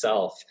of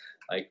myself,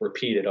 like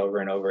repeated over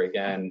and over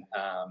again.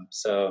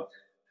 So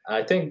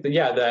I think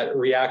that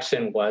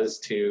reaction was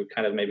to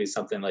kind of maybe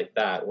something like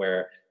that,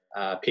 where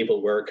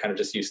people were kind of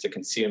just used to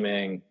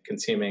consuming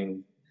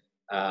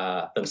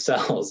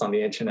themselves on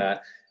the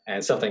internet,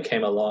 and something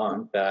came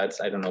along that,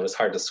 I don't know, was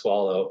hard to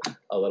swallow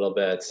a little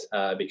bit,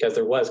 because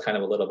there was kind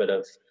of a little bit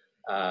of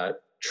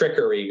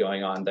trickery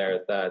going on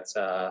there.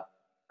 That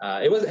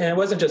it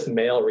wasn't just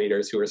male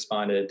readers who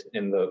responded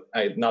in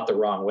not the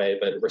wrong way,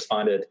 but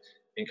responded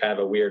in kind of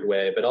a weird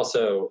way, but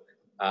also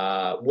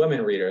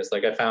women readers.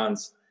 Like I found,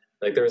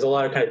 like there was a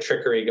lot of kind of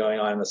trickery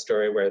going on in the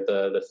story, where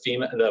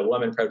the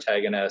woman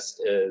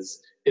protagonist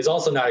is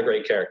also not a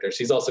great character.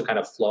 She's also kind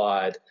of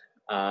flawed.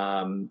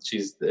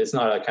 It's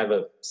not a kind of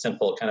a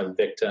simple kind of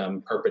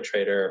victim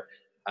perpetrator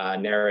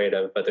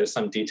narrative, but there's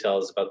some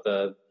details about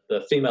the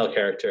female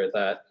character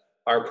that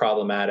are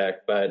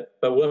problematic, but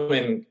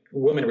women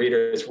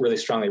readers really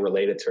strongly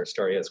related to her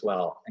story as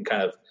well, and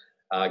kind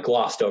of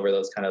glossed over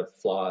those kind of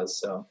flaws.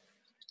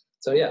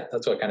 So yeah,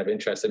 that's what kind of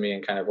interested me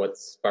and kind of what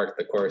sparked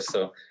the course.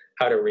 So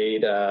how to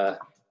read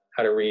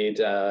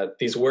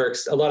these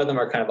works. A lot of them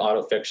are kind of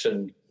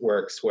autofiction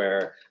works,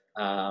 where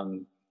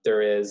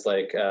there is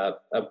like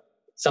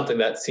something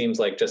that seems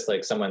like just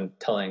like someone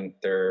telling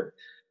their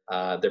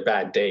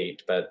bad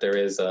date, but there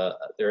is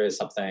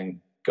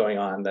something going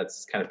on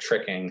that's kind of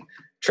tricking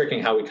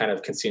how we kind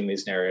of consume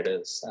these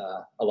narratives,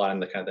 a lot in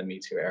the kind of the Me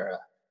Too era.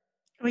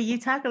 Will you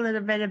talk a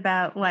little bit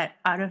about what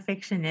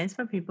autofiction is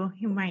for people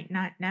who might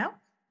not know?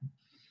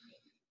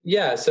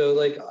 Yeah, so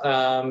like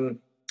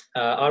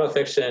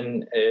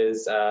autofiction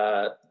is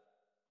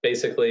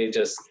basically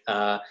just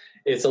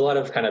it's a lot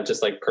of kind of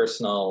just like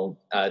personal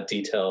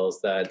details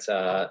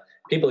that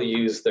people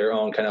use their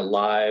own kind of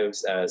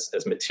lives as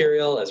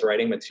material, as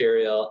writing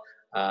material.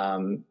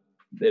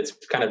 It's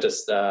kind of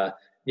just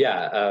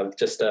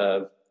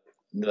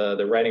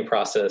the writing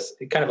process,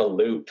 kind of a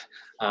loop.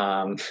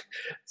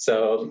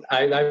 So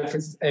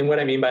and what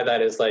I mean by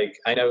that is, like,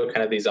 I know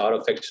kind of these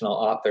autofictional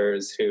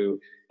authors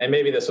who, and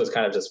maybe this was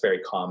kind of just very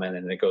common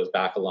and it goes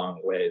back a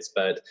long ways,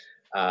 but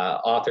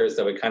authors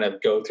that would kind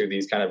of go through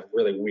these kind of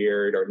really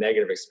weird or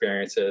negative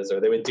experiences, or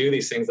they would do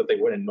these things that they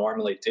wouldn't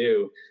normally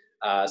do,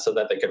 so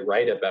that they could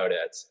write about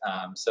it.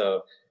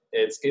 So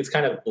it's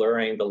kind of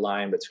blurring the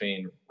line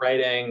between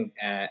writing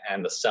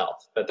and the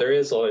self. But there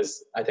is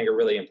always, I think, a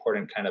really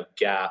important kind of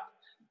gap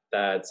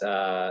that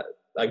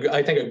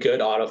I think a good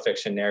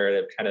autofiction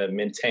narrative kind of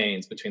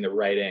maintains between the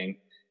writing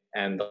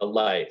and the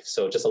life.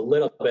 So just a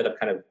little bit of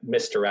kind of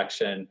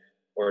misdirection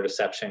or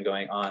deception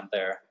going on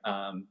there.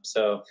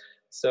 So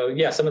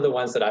yeah, some of the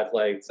ones that I've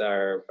liked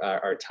are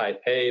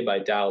Taipei by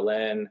Dao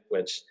Lin,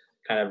 which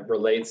kind of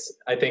relates.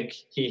 I think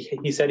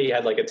he said he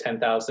had like a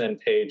 10,000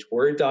 page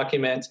Word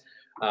document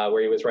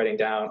where he was writing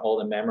down all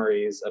the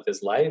memories of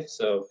his life.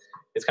 So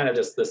it's kind of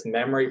just this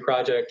memory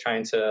project,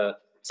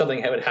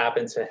 something would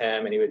happen to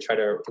him and he would try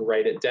to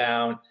write it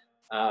down.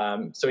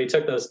 So he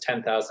took those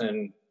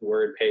 10,000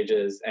 word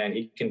pages and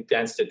he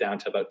condensed it down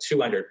to about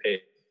 200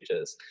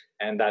 pages,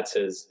 and that's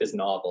his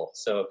novel.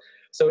 So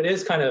it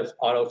is kind of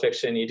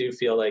autofiction. You do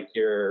feel like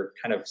you're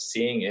kind of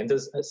seeing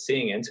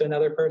into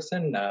another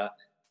person,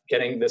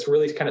 getting this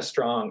really kind of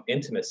strong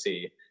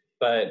intimacy,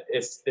 but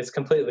it's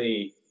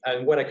completely,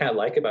 and what I kind of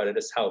like about it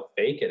is how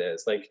fake it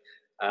is. Like,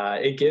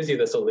 it gives you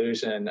this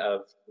illusion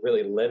of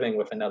really living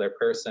with another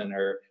person,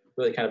 or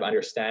really kind of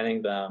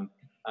understanding them.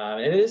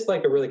 And it is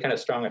like a really kind of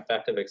strong,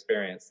 effective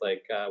experience.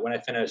 Like when I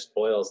finished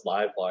Boyle's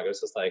live blog, it was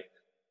just like,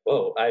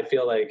 whoa, I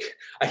feel like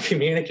I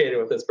communicated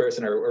with this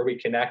person, or we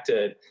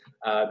connected,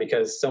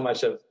 because so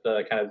much of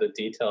the kind of the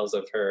details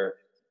of her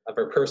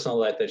personal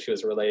life that she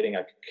was relating,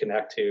 I could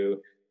connect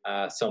to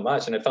so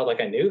much. And it felt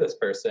like I knew this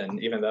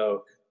person, even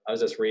though I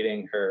was just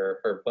reading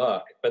her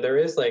book. But there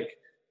is like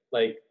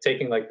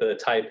taking like the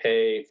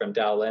Taipei from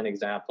Dao Lin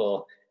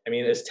example. I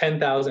mean, it's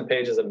 10,000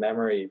 pages of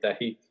memory that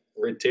he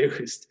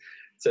reduced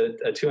to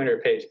a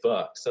 200 page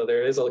book. So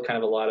there is a kind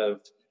of a lot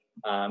of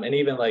And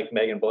even like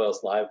Megan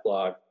Boyle's live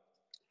blog,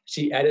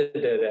 she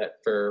edited it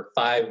for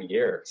 5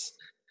 years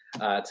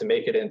to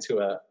make it into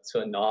a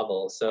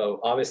novel. So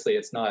obviously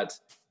it's not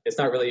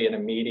really an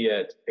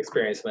immediate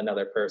experience of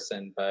another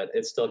person, but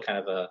it's still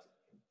kind of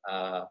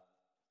kind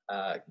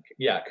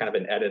of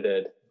an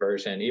edited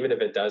version, even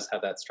if it does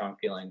have that strong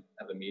feeling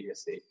of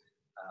immediacy.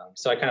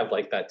 So I kind of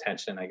like that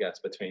tension, I guess,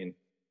 between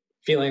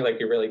feeling like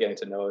you're really getting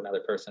to know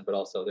another person, but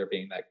also there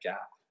being that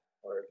gap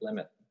or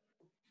limit.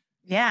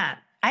 Yeah,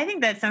 I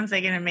think that sounds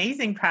like an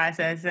amazing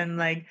process, and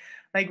like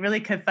really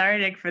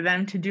cathartic for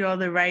them to do all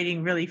the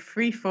writing really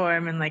free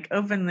form and like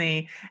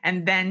openly,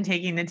 and then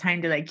taking the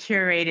time to like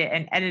curate it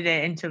and edit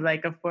it into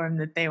like a form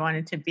that they want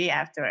it to be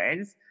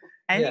afterwards.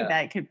 I think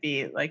that could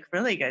be like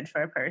really good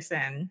for a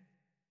person.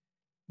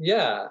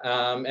 Yeah,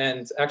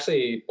 and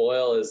actually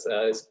Boyle is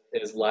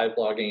live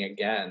blogging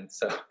again.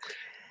 So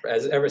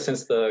ever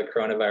since the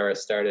coronavirus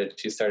started,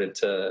 she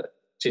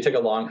took a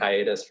long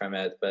hiatus from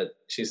it, but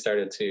she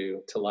started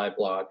to live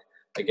blog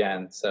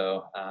again.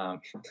 So a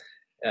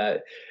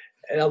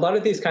lot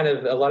of these, at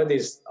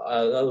least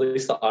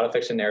the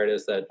autofiction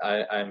narratives that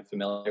I'm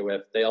familiar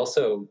with, they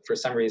also, for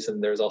some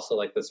reason, there's also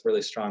like this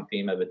really strong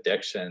theme of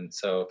addiction.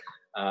 So,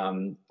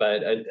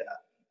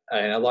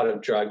 and a lot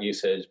of drug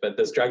usage, but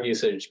this drug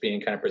usage being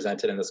kind of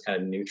presented in this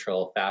kind of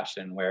neutral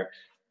fashion where,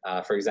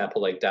 for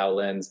example, like Dao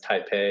Lin's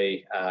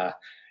Taipei,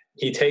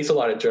 he takes a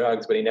lot of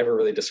drugs, but he never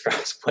really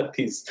describes what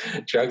these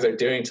drugs are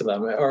doing to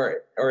them,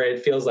 or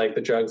it feels like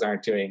the drugs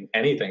aren't doing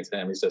anything to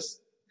him. He's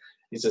just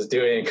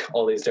doing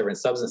all these different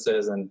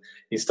substances, and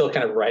he's still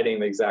kind of writing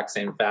the exact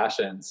same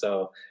fashion.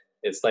 So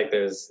it's like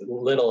there's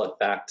little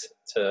effect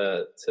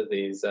to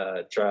these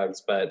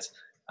drugs, but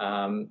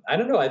I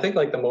don't know. I think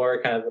like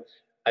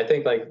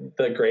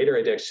the greater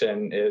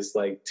addiction is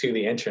like to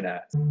the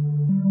internet.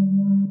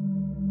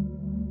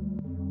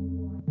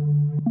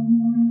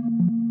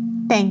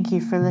 Thank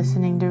you for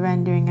listening to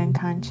Rendering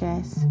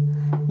Unconscious.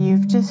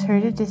 You've just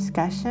heard a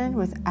discussion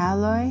with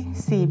Aloy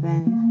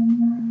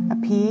Sieben, a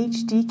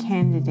PhD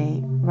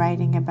candidate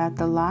writing about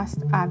the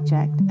lost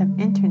object of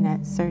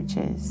internet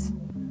searches.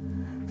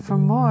 For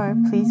more,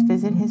 please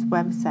visit his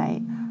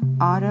website,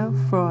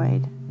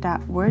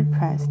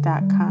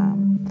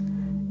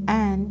 autofreud.wordpress.com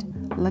and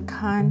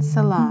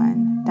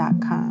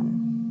lacansalon.com.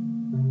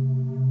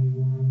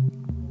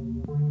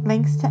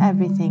 Links to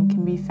everything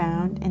can be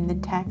found in the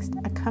text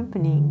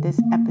accompanying this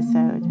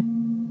episode.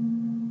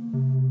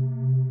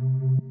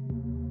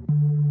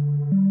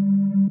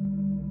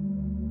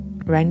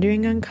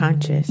 Rendering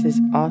Unconscious is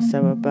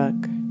also a book.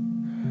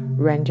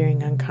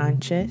 Rendering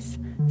Unconscious,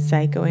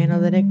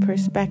 Psychoanalytic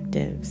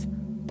Perspectives,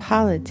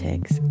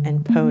 Politics,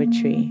 and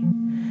Poetry.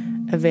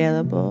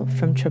 Available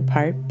from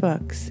Trapart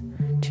Books,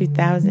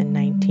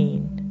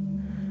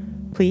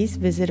 2019. Please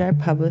visit our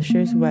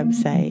publisher's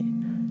website,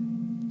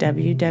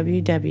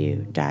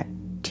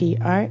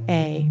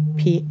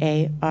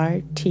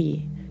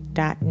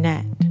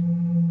 www.trapart.net.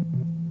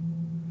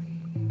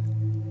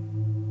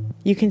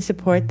 You can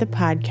support the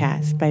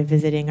podcast by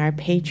visiting our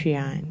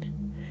Patreon,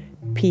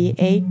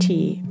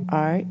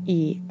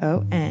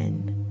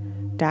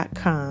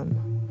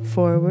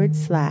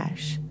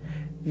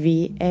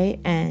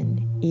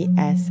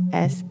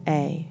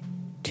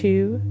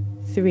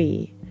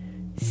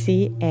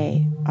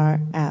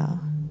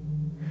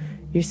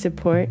 Your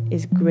support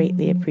is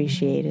greatly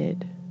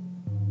appreciated.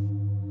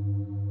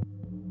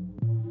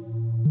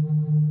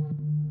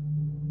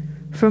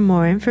 For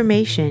more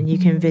information, you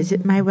can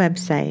visit my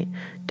website,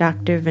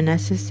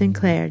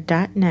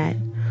 drvanessasinclair.net,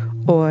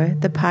 or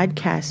the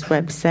podcast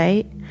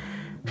website,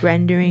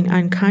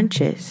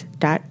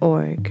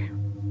 renderingunconscious.org.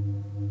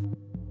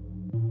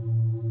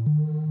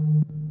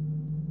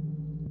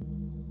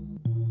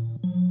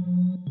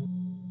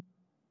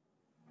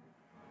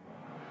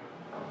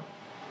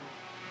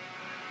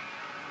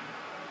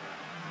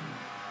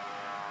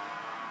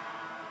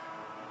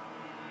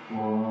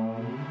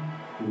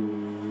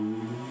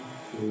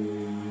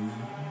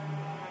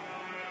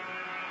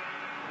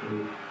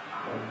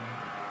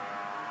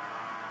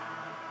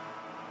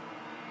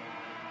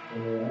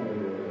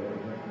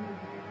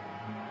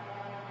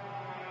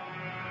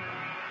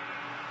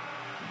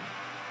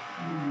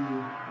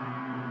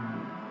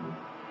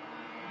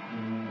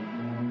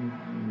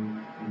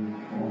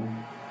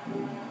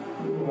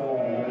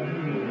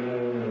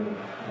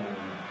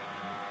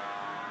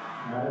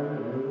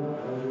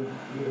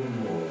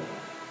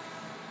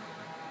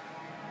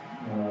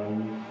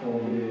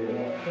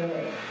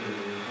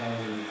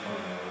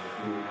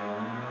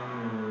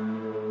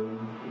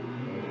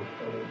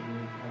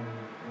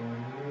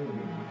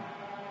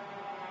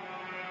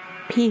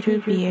 Peter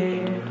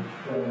Beard,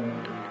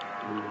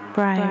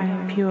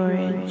 Brian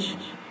Pureage,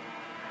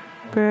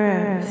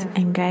 Burroughs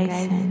and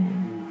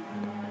Geisen,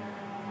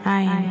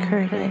 Ian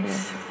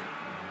Curtis,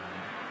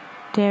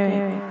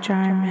 Derek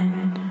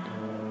Jarman,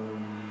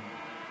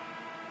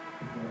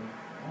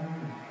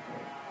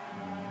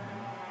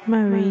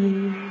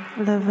 Marie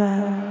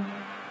Laveau,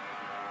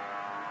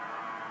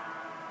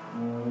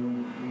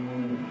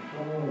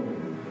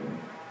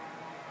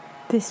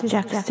 This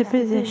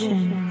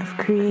juxtaposition of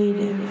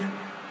creative,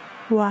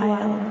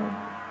 wild,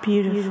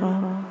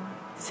 beautiful,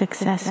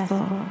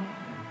 successful,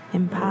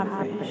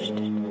 impoverished.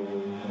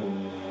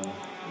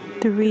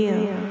 The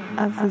real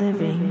of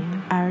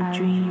living our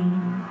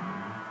dream.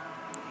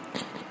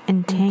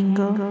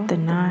 Entangle the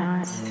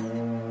knots.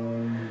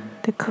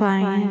 The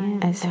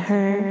client as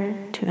her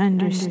to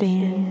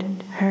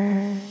understand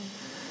her.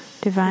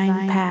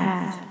 Divine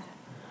path.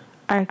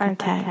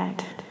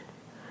 Architect.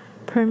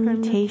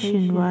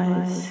 Permutation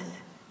was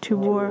to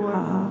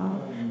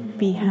Warhol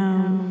be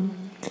home.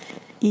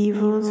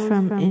 Evils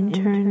from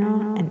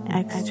internal and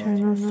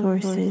external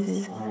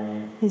sources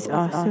is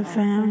also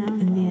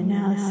found in the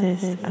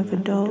analysis of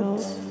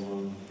adults.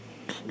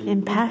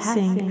 In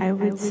passing, I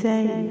would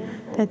say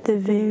that the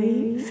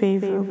very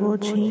favorable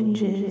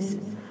changes,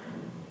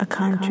 a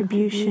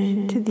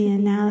contribution to the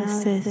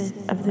analysis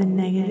of the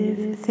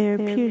negative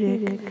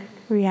therapeutic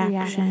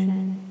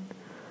reaction.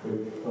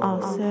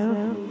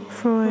 Also,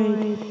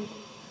 Freud,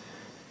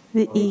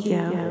 the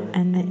ego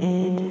and the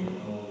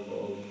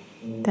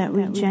id, that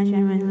we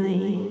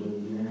genuinely,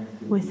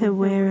 with a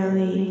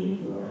warily,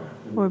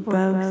 or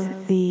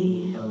both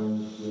the,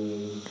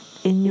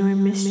 in your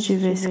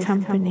mischievous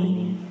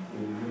company,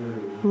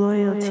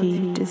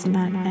 loyalty does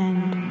not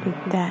end with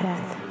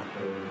death.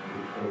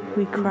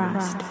 We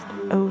crossed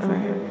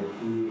over.